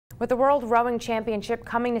With the World Rowing Championship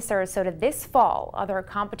coming to Sarasota this fall, other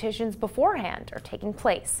competitions beforehand are taking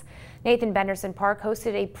place. Nathan Benderson Park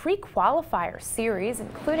hosted a pre-qualifier series,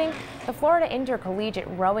 including the Florida Intercollegiate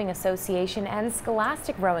Rowing Association and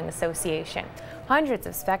Scholastic Rowing Association. Hundreds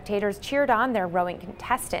of spectators cheered on their rowing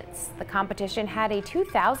contestants. The competition had a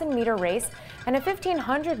 2,000-meter race and a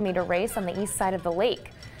 1,500-meter race on the east side of the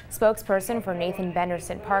lake. Spokesperson for Nathan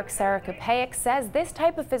Benderson Park, Sarah Kupayek, says this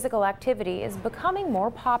type of physical activity is becoming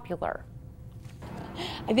more popular.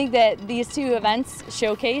 I think that these two events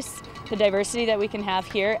showcase the diversity that we can have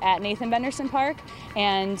here at Nathan Benderson Park,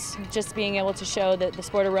 and just being able to show that the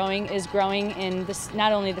sport of rowing is growing in this,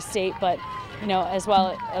 not only the state, but as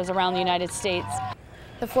well as around the United States.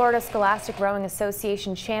 The Florida Scholastic Rowing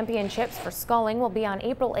Association Championships for sculling will be on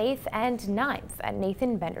April 8th and 9th at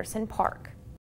Nathan Benderson Park.